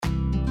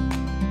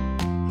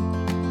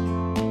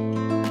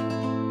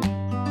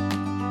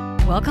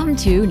Welcome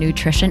to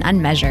Nutrition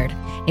Unmeasured,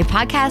 a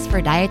podcast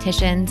for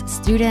dietitians,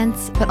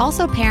 students, but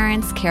also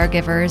parents,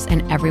 caregivers,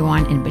 and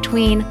everyone in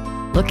between,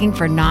 looking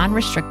for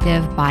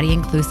non-restrictive,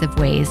 body-inclusive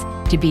ways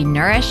to be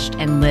nourished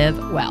and live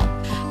well.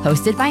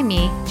 Hosted by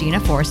me, Gina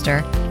Forster,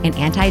 an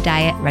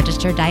anti-diet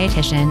registered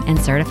dietitian and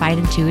certified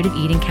intuitive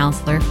eating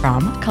counselor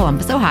from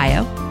Columbus,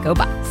 Ohio. Go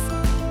Bucks!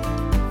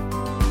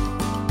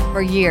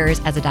 For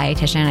years as a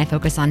dietitian, I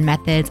focused on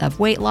methods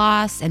of weight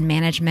loss and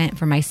management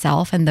for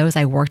myself and those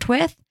I worked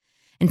with,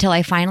 until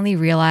I finally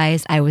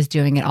realized I was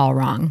doing it all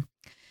wrong.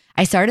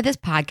 I started this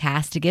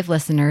podcast to give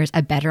listeners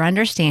a better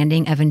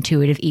understanding of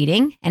intuitive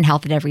eating and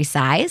health at every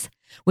size,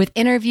 with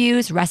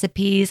interviews,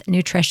 recipes,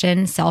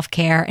 nutrition,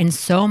 self-care, and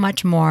so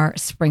much more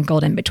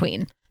sprinkled in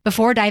between.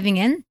 Before diving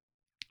in,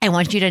 I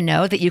want you to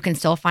know that you can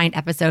still find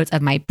episodes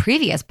of my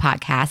previous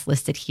podcast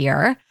listed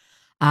here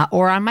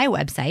or on my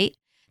website.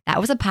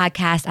 That was a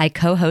podcast I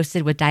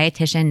co-hosted with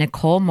dietitian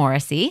Nicole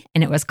Morrissey,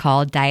 and it was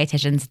called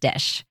Dietitian's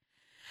Dish.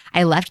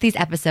 I left these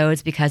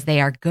episodes because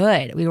they are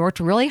good. We worked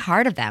really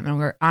hard on them,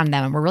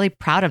 and we're really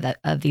proud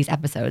of these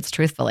episodes,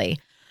 truthfully.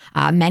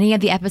 Many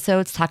of the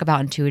episodes talk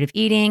about intuitive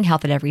eating,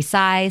 health at every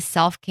size,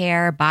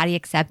 self-care, body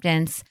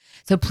acceptance.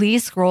 So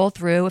please scroll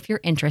through if you're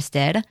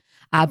interested.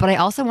 But I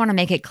also want to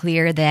make it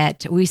clear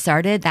that we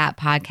started that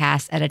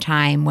podcast at a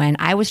time when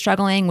I was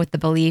struggling with the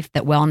belief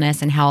that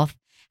wellness and health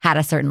had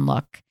a certain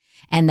look,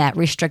 and that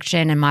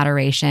restriction and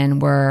moderation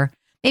were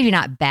maybe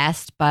not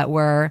best, but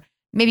were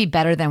maybe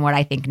better than what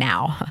I think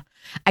now.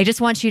 I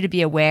just want you to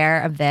be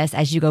aware of this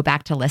as you go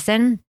back to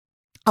listen.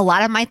 A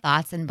lot of my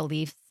thoughts and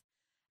beliefs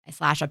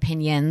 /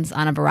 opinions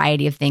on a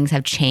variety of things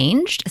have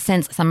changed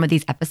since some of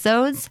these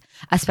episodes,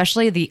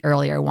 especially the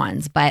earlier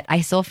ones, but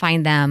I still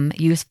find them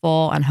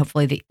useful, and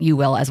hopefully you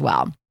will as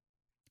well.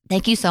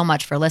 Thank you so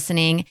much for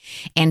listening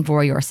and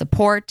for your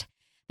support.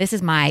 This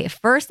is my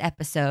first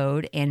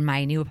episode in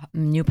my new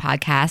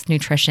podcast,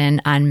 Nutrition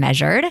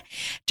Unmeasured.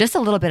 Just a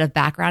little bit of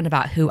background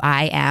about who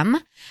I am.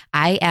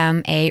 I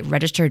am a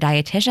registered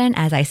dietitian,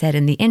 as I said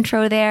in the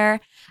intro there.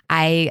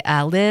 I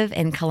live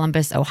in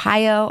Columbus,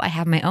 Ohio. I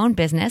have my own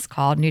business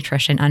called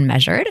Nutrition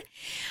Unmeasured.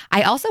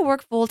 I also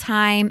work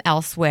full-time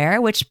elsewhere,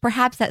 which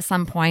perhaps at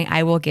some point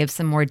I will give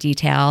some more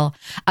detail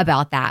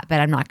about that, but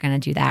I'm not going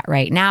to do that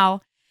right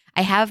now.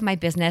 I have my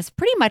business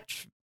pretty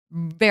much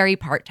very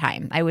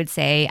part-time. I would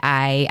say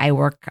I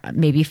work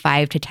maybe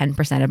 5 to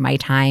 10% of my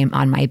time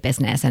on my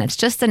business, and it's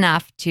just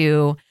enough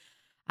to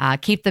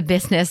keep the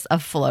business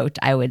afloat,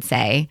 I would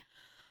say.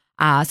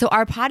 So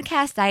our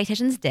podcast,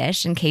 Dietitian's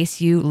Dish, in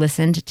case you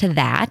listened to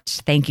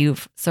that, thank you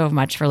so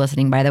much for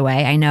listening, by the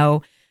way. I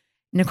know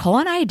Nicole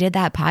and I did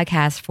that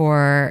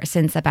podcast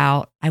since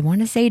about, I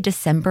want to say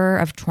December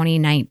of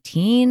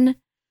 2019,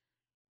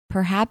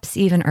 perhaps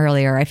even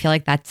earlier. I feel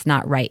like that's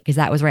not right because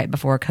that was right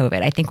before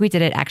COVID. I think we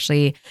did it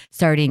actually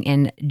starting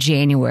in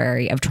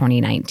January of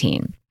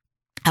 2019.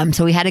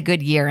 So we had a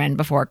good year in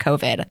before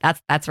COVID.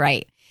 That's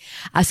right.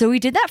 So we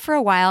did that for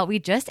a while. We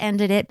just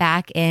ended it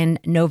back in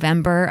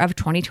November of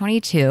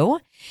 2022.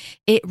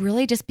 It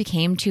really just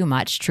became too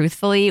much.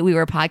 Truthfully, we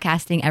were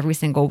podcasting every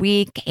single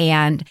week,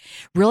 and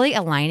really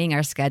aligning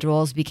our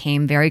schedules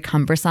became very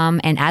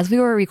cumbersome. And as we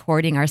were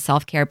recording our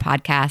self-care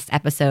podcast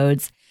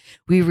episodes,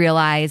 we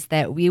realized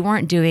that we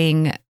weren't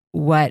doing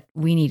what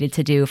we needed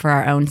to do for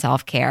our own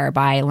self-care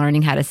by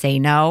learning how to say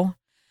no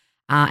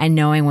and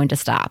knowing when to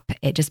stop.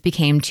 It just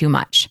became too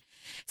much.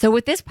 So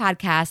with this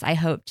podcast, I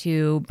hope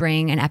to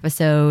bring an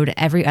episode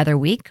every other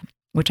week,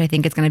 which I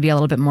think is going to be a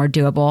little bit more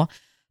doable.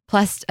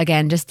 Plus,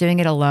 again, just doing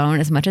it alone,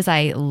 as much as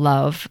I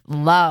love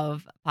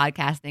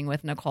podcasting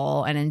with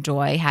Nicole and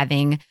enjoy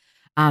having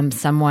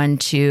someone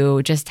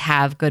to just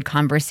have good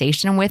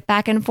conversation with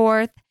back and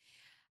forth,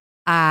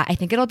 I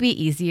think it'll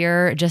be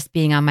easier just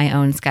being on my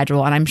own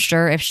schedule. And I'm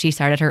sure if she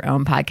started her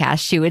own podcast,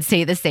 she would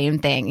say the same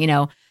thing. You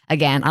know,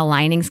 again,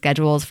 aligning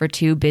schedules for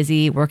two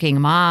busy working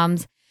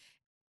moms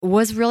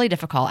was really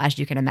difficult, as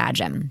you can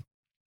imagine.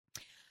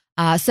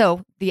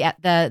 So the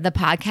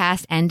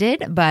podcast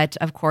ended, but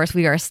of course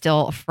we are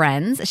still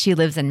friends. She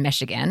lives in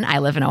Michigan. I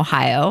live in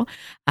Ohio.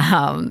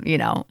 I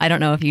don't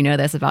know if you know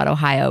this about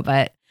Ohio,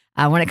 but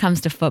when it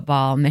comes to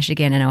football,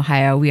 Michigan and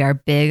Ohio, we are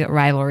big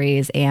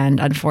rivalries. And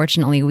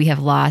unfortunately, we have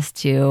lost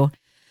to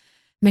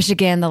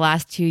Michigan the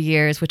last 2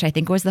 years, which I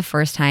think was the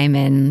first time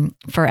in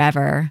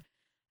forever.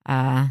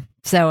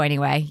 So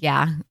anyway,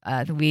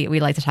 we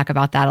like to talk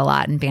about that a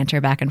lot and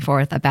banter back and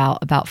forth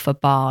about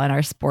football and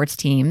our sports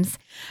teams.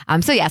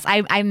 So yes,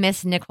 I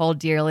miss Nicole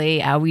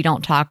dearly. We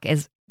don't talk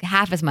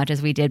half as much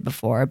as we did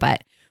before,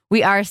 but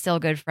we are still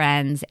good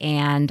friends,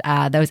 and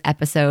those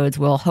episodes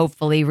will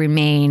hopefully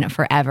remain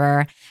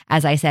forever.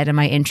 As I said in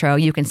my intro,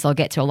 you can still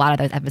get to a lot of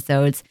those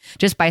episodes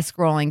just by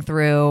scrolling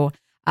through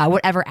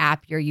whatever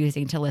app you're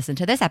using to listen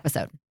to this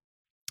episode.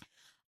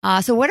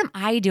 So what am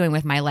I doing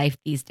with my life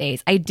these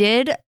days? I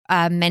did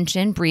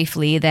mention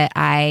briefly that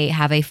I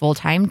have a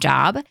full-time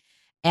job.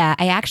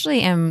 I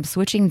actually am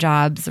switching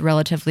jobs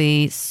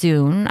relatively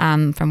soon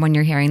from when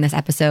you're hearing this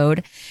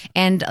episode.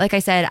 And like I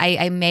said,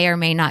 I may or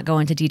may not go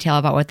into detail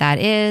about what that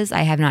is.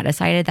 I have not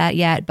decided that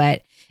yet,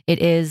 but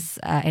It is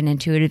an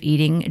intuitive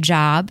eating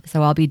job.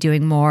 So I'll be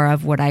doing more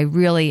of what I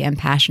really am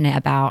passionate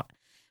about,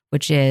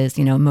 which is,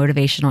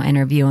 motivational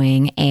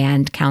interviewing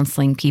and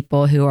counseling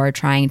people who are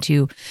trying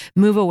to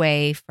move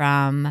away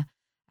from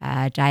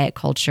diet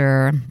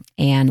culture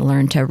and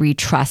learn to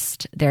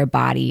retrust their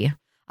body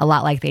a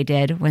lot like they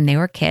did when they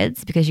were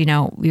kids. Because,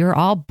 we were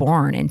all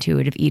born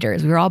intuitive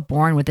eaters. We were all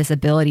born with this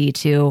ability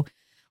to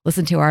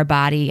listen to our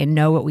body and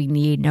know what we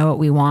need, know what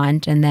we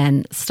want, and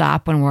then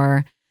stop when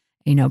we're,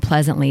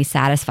 pleasantly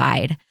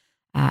satisfied.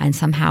 And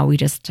somehow we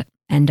just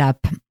end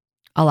up,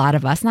 a lot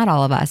of us, not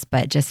all of us,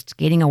 but just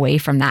getting away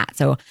from that.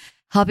 So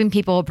helping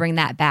people bring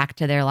that back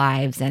to their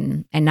lives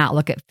and not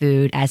look at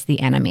food as the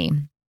enemy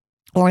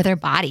or their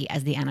body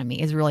as the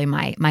enemy is really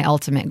my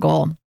ultimate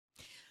goal.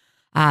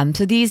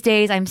 So these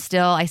days I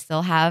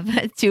still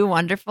have two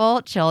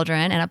wonderful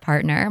children and a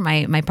partner.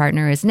 My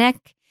partner is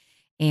Nick,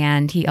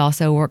 and he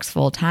also works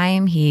full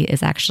time. He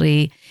is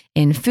actually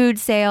in food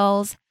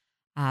sales.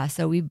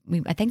 So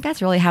I think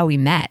that's really how we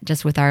met,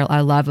 just with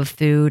our love of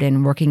food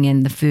and working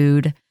in the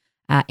food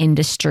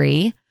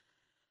industry.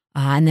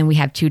 And then we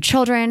have two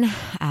children.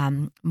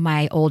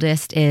 My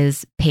oldest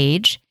is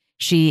Paige.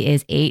 She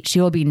is 8.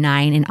 She will be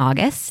 9 in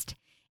August,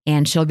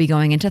 and she'll be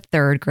going into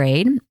 3rd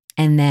grade.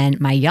 And then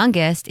my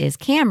youngest is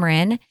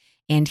Cameron,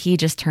 and he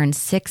just turned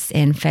 6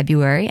 in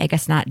February. I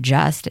guess not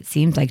just, it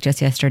seems like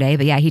just yesterday,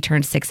 but yeah, he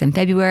turned 6 in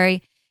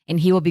February, and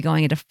he will be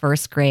going into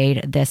 1st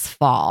grade this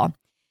fall.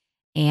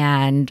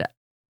 And,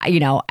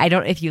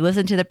 if you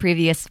listen to the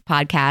previous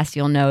podcast,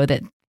 you'll know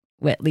that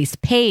at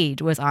least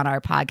Paige was on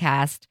our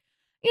podcast,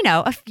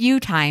 a few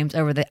times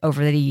over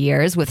the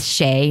years with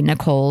Shay,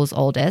 Nicole's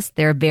oldest.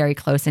 They're very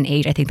close in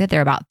age. I think that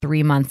they're about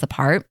 3 months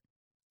apart.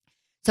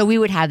 So we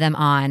would have them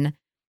on,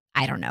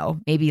 I don't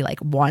know, maybe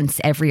like once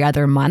every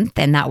other month.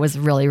 And that was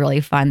really, really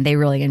fun. They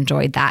really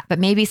enjoyed that. But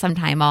maybe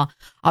sometime I'll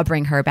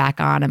bring her back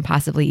on, and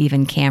possibly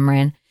even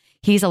Cameron.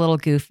 He's a little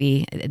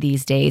goofy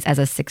these days as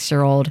a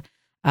 6-year-old.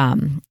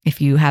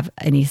 If you have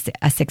a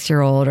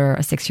 6-year-old or a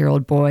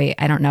 6-year-old boy,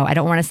 I don't know. I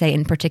don't want to say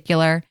in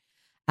particular,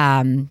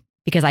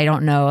 because I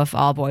don't know if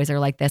all boys are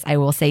like this. I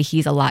will say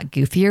he's a lot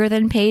goofier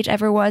than Paige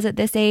ever was at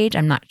this age.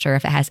 I'm not sure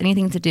if it has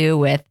anything to do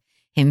with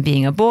him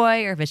being a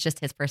boy or if it's just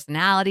his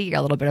personality or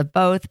a little bit of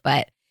both,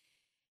 but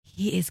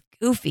he is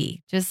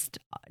goofy, just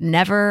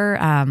never,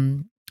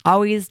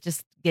 always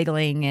just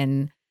giggling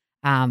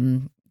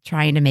and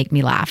trying to make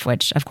me laugh,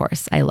 which of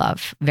course I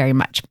love very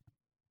much.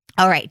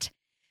 All right.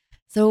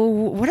 So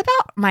what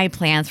about my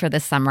plans for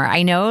this summer?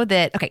 I know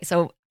that,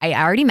 so I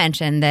already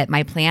mentioned that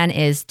my plan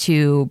is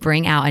to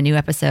bring out a new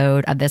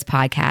episode of this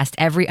podcast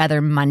every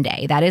other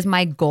Monday. That is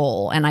my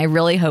goal, and I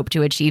really hope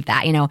to achieve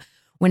that.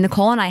 When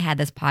Nicole and I had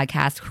this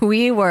podcast,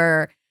 we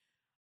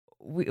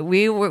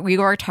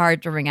worked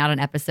hard to bring out an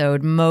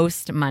episode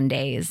most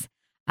Mondays,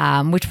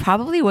 which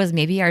probably was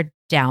maybe our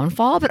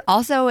downfall, but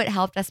also it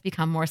helped us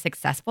become more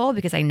successful,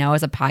 because I know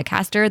as a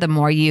podcaster, the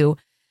more you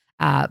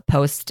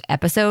post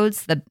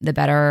episodes, the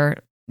better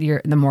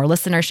the more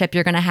listenership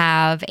you're going to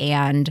have.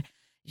 And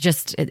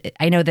just,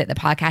 I know that the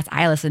podcasts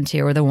I listen to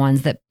are the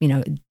ones that,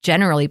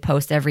 generally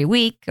post every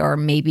week or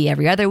maybe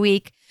every other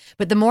week.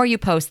 But the more you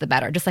post, the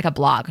better, just like a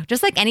blog,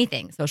 just like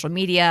anything, social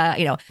media,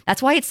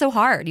 that's why it's so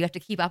hard. You have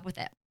to keep up with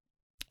it.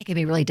 It can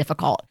be really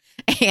difficult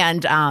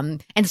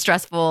and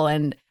stressful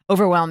and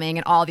overwhelming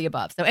and all the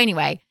above. So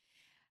anyway,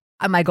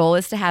 my goal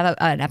is to have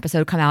an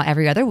episode come out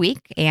every other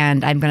week,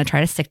 and I'm going to try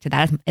to stick to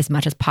that as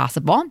much as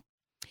possible.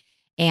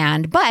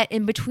 But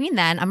in between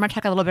then, I'm going to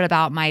talk a little bit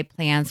about my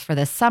plans for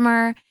this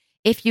summer.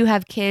 If you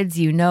have kids,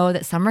 you know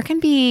that summer can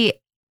be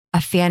a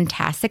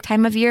fantastic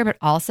time of year, but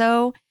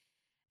also,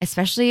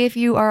 especially if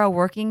you are a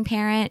working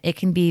parent, it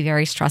can be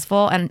very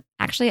stressful. And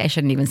actually, I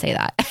shouldn't even say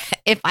that.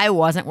 If I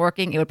wasn't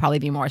working, it would probably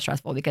be more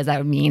stressful, because that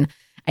would mean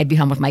I'd be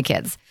home with my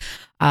kids.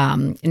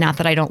 Not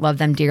that I don't love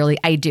them dearly.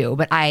 I do.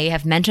 But I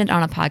have mentioned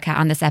on a podcast,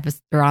 on this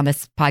episode, or on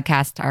this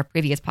podcast, our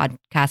previous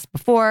podcast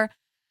before,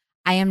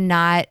 I am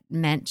not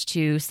meant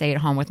to stay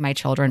at home with my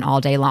children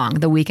all day long.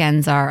 The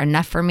weekends are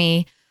enough for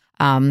me.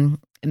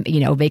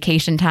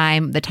 Vacation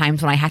time, the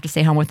times when I have to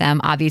stay home with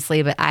them,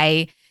 obviously, but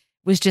I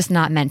was just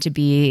not meant to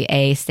be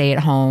a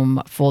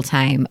stay-at-home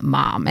full-time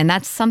mom. And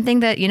that's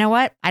something that,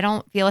 I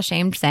don't feel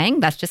ashamed saying.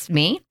 That's just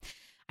me.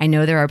 I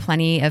know there are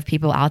plenty of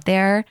people out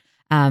there,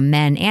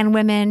 men and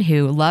women,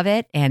 who love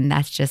it, and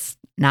that's just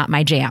not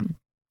my jam.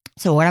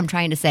 So what I'm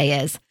trying to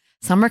say is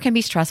summer can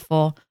be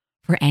stressful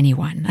for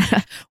anyone,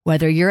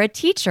 whether you're a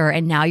teacher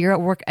and now you're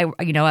at work,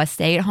 a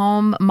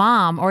stay-at-home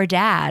mom or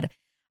dad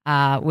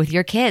with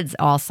your kids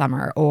all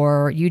summer,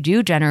 or you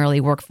do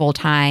generally work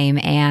full-time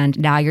and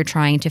now you're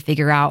trying to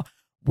figure out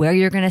where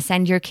you're going to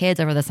send your kids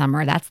over the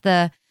summer.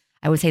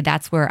 I would say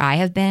that's where I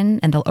have been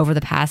over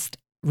the past,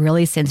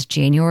 really since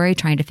January,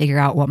 trying to figure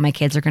out what my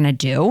kids are going to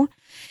do.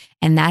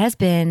 And that has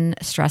been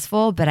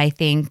stressful, but I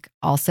think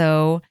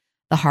also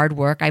the hard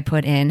work I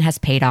put in has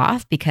paid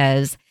off,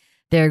 because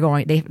they're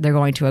going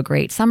to a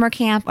great summer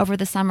camp over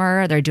the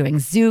summer. They're doing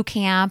zoo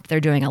camp. They're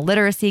doing a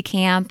literacy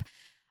camp.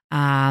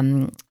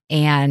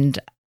 And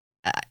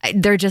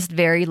they're just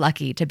very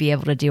lucky to be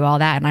able to do all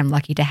that. And I'm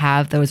lucky to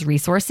have those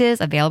resources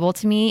available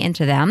to me and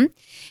to them.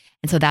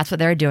 And so that's what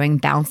they're doing,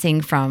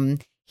 bouncing from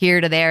here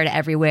to there to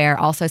everywhere,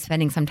 also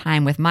spending some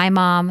time with my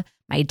mom,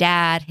 my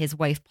dad, his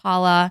wife,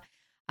 Paula,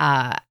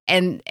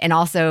 and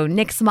also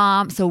Nick's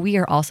mom. So we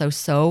are also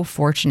so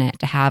fortunate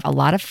to have a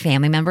lot of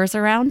family members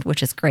around,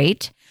 which is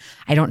great.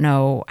 I don't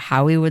know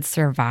how we would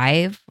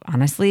survive,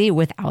 honestly,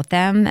 without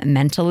them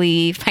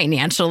mentally,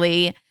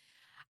 financially.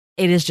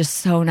 It is just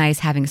so nice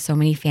having so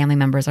many family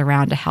members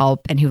around to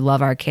help and who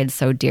love our kids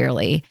so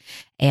dearly.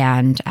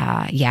 And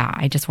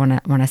I just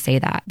want to say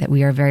that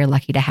we are very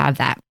lucky to have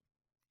that.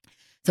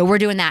 So we're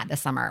doing that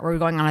this summer. We're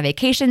going on a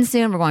vacation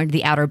soon. We're going to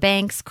the Outer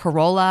Banks,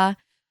 Corolla.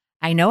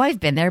 I know I've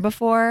been there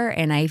before,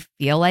 and I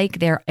feel like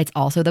it's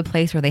also the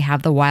place where they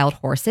have the wild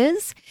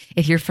horses.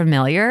 If you're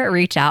familiar,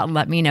 reach out and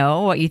let me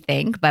know what you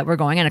think. But we're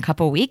going in a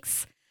couple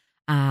weeks.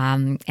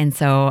 And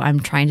so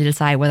I'm trying to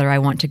decide whether I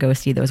want to go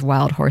see those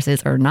wild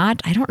horses or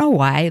not. I don't know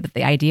why, but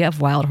the idea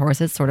of wild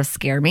horses sort of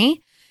scare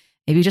me.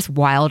 Maybe just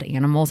wild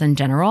animals in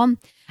general.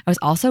 I was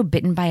also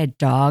bitten by a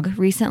dog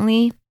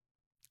recently,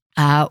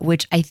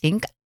 which I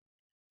think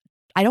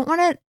I don't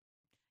want to,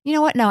 you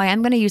know what? No, I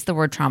am going to use the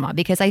word trauma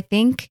because I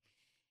think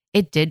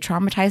it did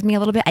traumatize me a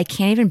little bit. I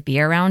can't even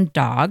be around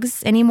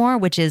dogs anymore,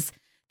 which is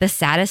the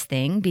saddest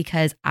thing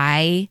because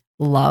I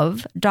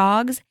love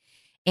dogs.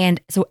 And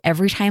so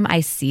every time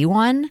I see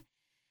one,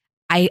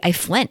 I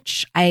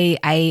flinch. I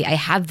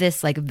have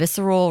this like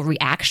visceral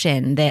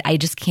reaction that I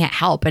just can't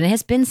help. And it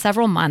has been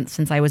several months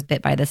since I was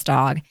bit by this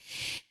dog.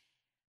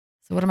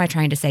 So what am I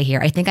trying to say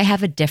here? I think I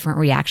have a different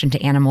reaction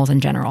to animals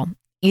in general.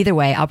 Either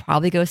way, I'll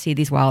probably go see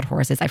these wild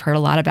horses. I've heard a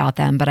lot about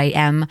them, but I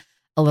am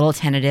a little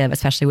tentative,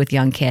 especially with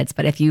young kids.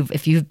 But if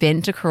you've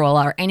been to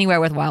Corolla or anywhere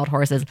with wild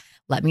horses,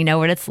 let me know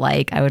what it's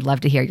like. I would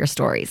love to hear your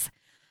stories.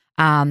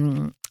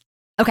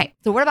 Okay,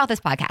 so what about this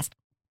podcast?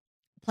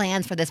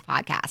 Plans for this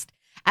podcast.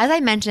 As I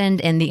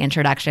mentioned in the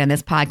introduction,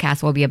 this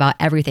podcast will be about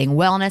everything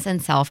wellness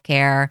and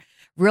self-care,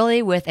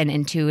 really with an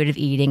intuitive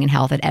eating and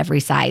health at every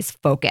size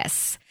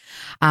focus.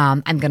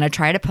 I'm going to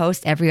try to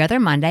post every other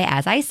Monday.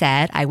 As I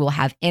said, I will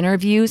have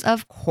interviews,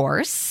 of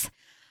course.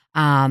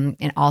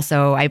 And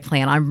also I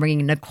plan on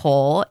bringing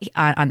Nicole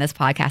on this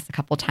podcast a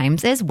couple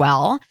times as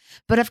well.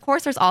 But of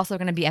course, there's also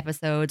going to be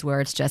episodes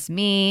where it's just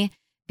me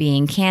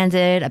being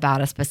candid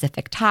about a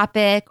specific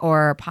topic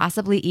or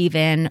possibly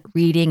even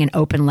reading an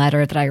open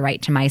letter that I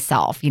write to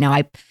myself. You know,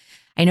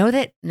 I know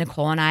that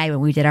Nicole and I,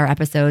 when we did our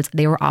episodes,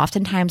 they were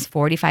oftentimes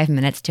 45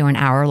 minutes to an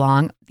hour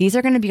long. These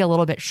are going to be a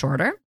little bit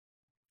shorter,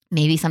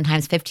 maybe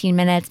sometimes 15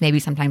 minutes, maybe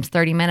sometimes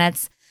 30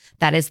 minutes.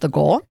 That is the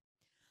goal.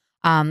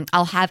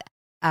 I'll have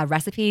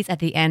recipes at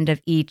the end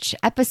of each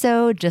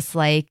episode, just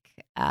like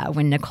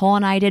when Nicole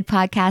and I did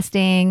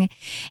podcasting,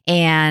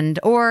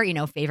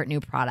 or favorite new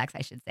products,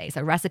 I should say.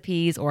 So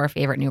recipes or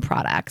favorite new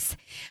products.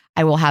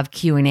 I will have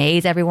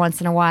Q&As every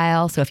once in a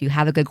while. So if you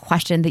have a good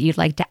question that you'd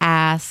like to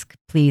ask,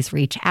 please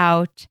reach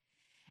out.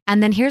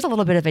 And then here's a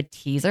little bit of a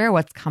teaser,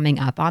 what's coming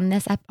up on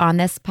this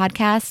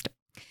podcast.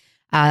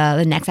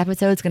 The next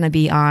episode is going to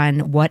be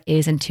on what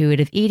is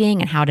intuitive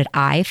eating and how did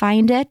I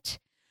find it?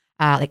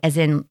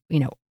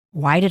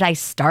 Why did I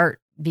start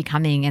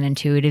becoming an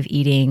intuitive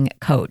eating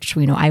coach?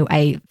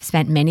 I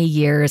spent many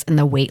years in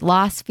the weight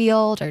loss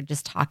field or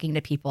just talking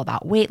to people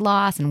about weight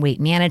loss and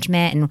weight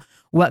management and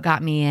what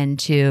got me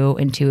into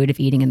intuitive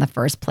eating in the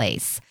first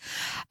place.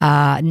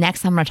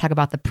 Next, I'm going to talk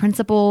about the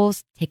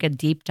principles, take a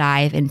deep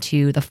dive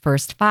into the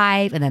first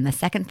 5 and then the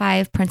second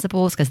 5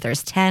 principles because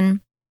there's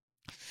 10.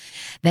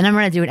 Then I'm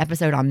going to do an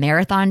episode on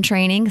marathon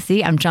training.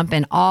 See, I'm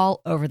jumping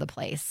all over the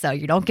place. So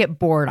you don't get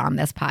bored on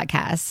this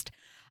podcast.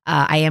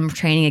 I am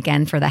training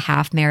again for the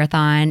half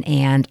marathon,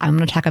 and I'm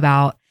going to talk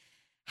about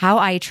how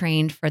I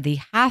trained for the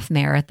half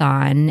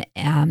marathon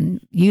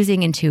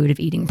using intuitive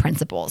eating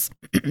principles,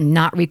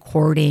 not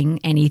recording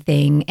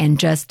anything and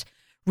just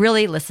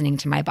really listening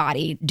to my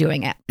body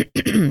doing it.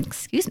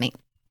 Excuse me.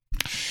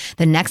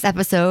 The next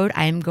episode,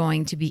 I'm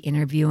going to be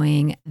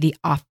interviewing the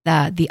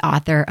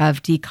author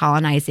of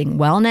Decolonizing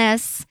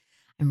Wellness.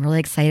 I'm really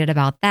excited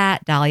about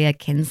that, Dahlia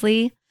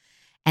Kinsley.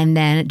 And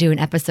then do an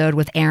episode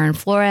with Erin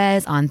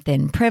Flores on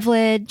thin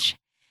privilege,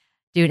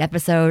 do an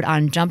episode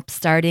on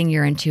jumpstarting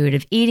your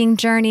intuitive eating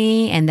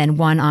journey, and then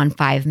one on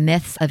 5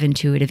 myths of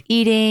intuitive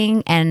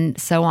eating, and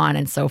so on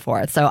and so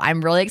forth. So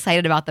I'm really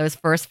excited about those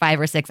first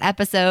 5 or 6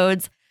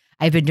 episodes.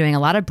 I've been doing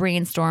a lot of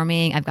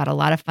brainstorming. I've got a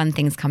lot of fun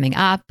things coming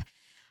up.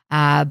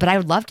 But I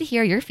would love to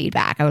hear your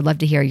feedback. I would love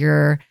to hear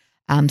your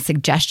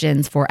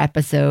suggestions for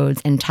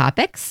episodes and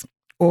topics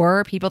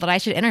or people that I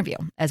should interview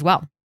as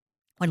well.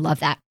 Would love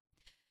that.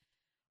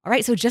 All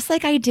right, so just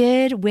like I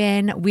did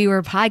when we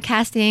were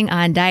podcasting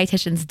on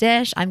Dietitian's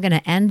Dish, I'm going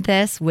to end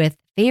this with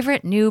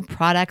favorite new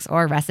products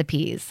or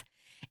recipes.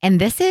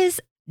 And this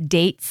is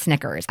date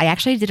Snickers. I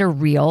actually did a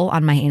reel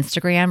on my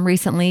Instagram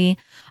recently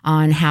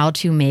on how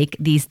to make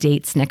these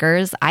date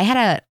Snickers. I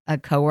had a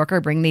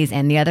coworker bring these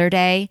in the other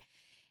day,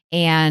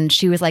 and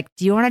she was like,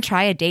 "Do you want to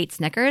try a date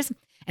Snickers?"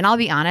 And I'll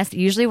be honest,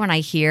 usually when I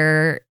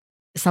hear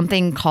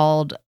something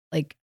called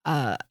like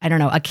I don't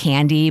know, a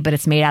candy, but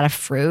it's made out of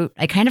fruit,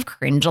 I kind of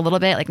cringe a little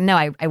bit. Like, no,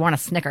 I want a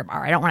Snicker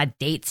bar. I don't want a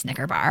date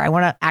Snicker bar. I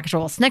want an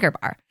actual Snicker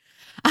bar.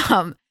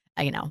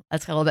 I know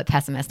that's a little bit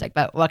pessimistic,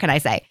 but what can I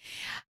say?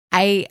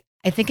 I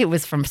think it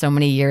was from so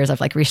many years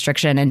of like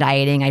restriction and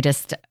dieting.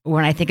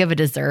 When I think of a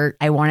dessert,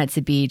 I want it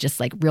to be just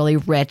like really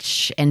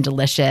rich and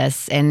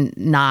delicious and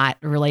not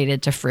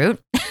related to fruit.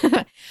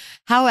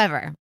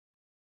 However,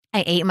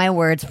 I ate my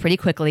words pretty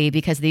quickly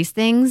because these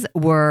things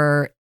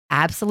were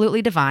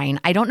absolutely divine.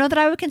 I don't know that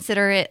I would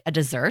consider it a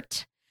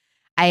dessert.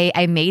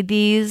 I made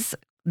these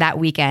that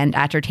weekend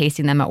after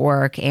tasting them at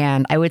work,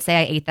 and I would say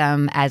I ate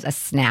them as a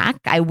snack.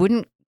 I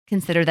wouldn't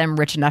consider them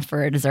rich enough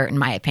for a dessert, in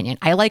my opinion.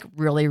 I like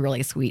really,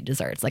 really sweet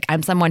desserts. Like,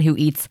 I'm someone who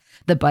eats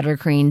the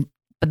buttercream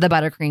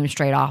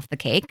straight off the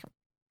cake.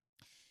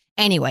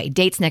 Anyway,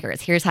 date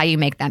Snickers. Here's how you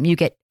make them. You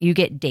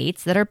get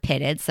dates that are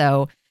pitted,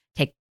 so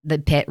take the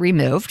pit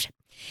removed,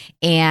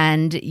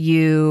 and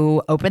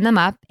you open them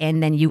up,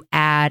 and then you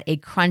add a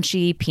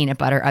crunchy peanut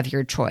butter of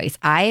your choice.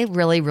 I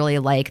really, really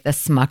like the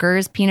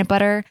Smucker's peanut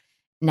butter,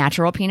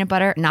 natural peanut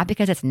butter, not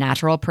because it's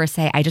natural per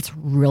se. I just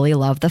really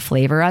love the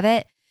flavor of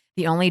it.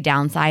 The only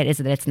downside is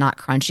that it's not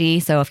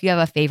crunchy. So if you have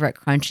a favorite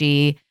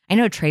crunchy, I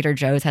know Trader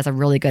Joe's has a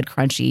really good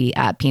crunchy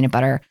peanut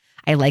butter.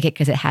 I like it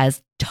because it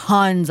has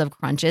tons of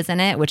crunches in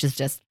it, which is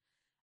just,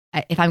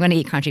 if I'm going to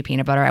eat crunchy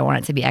peanut butter, I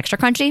want it to be extra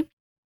crunchy.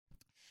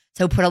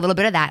 So put a little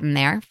bit of that in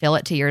there, fill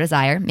it to your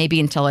desire,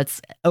 maybe until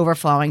it's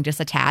overflowing just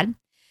a tad.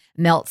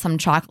 Melt some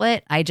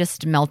chocolate. I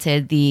just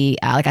melted the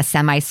like a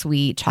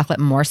semi-sweet chocolate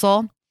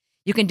morsel.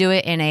 You can do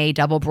it in a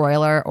double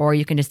broiler, or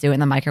you can just do it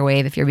in the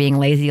microwave if you're being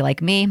lazy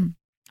like me.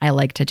 I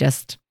like to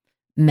just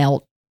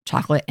melt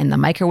chocolate in the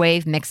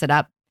microwave, mix it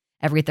up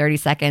every 30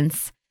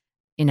 seconds,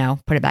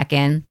 put it back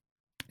in,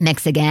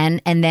 mix again.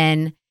 And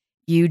then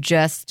you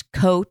just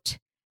coat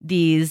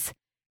these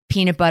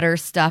peanut butter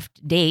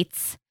stuffed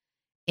dates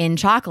in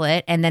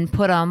chocolate and then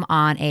put them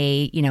on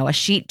a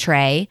sheet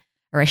tray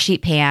or a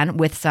sheet pan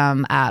with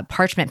some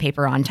parchment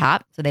paper on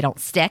top so they don't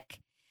stick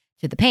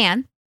to the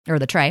pan or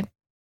the tray,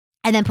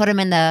 and then put them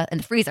in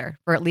the freezer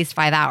for at least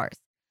 5 hours.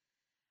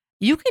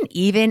 You can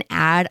even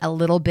add a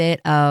little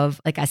bit of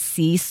like a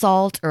sea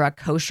salt or a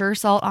kosher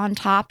salt on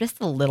top,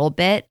 just a little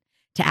bit,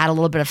 to add a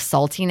little bit of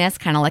saltiness,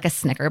 kind of like a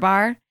Snicker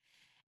bar.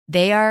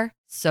 They are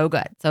so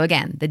good. So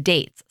again, the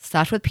dates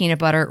stuffed with peanut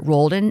butter,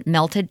 rolled in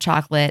melted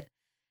chocolate,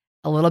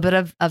 a little bit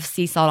of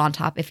sea salt on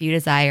top if you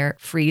desire,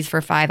 freeze for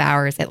 5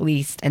 hours at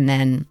least, and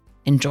then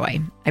enjoy.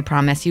 I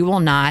promise you will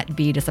not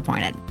be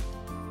disappointed.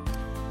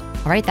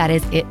 All right, that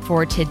is it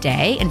for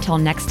today. Until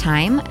next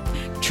time,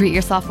 treat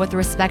yourself with the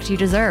respect you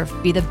deserve.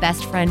 Be the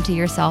best friend to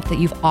yourself that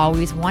you've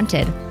always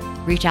wanted.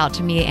 Reach out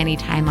to me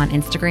anytime on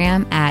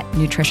Instagram at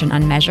Nutrition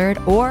Unmeasured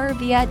or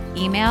via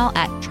email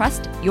at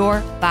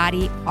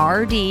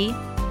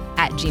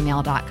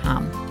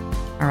trustyourbodyrd@gmail.com.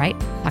 All right,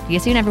 talk to you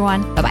soon,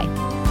 everyone.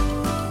 Bye-bye.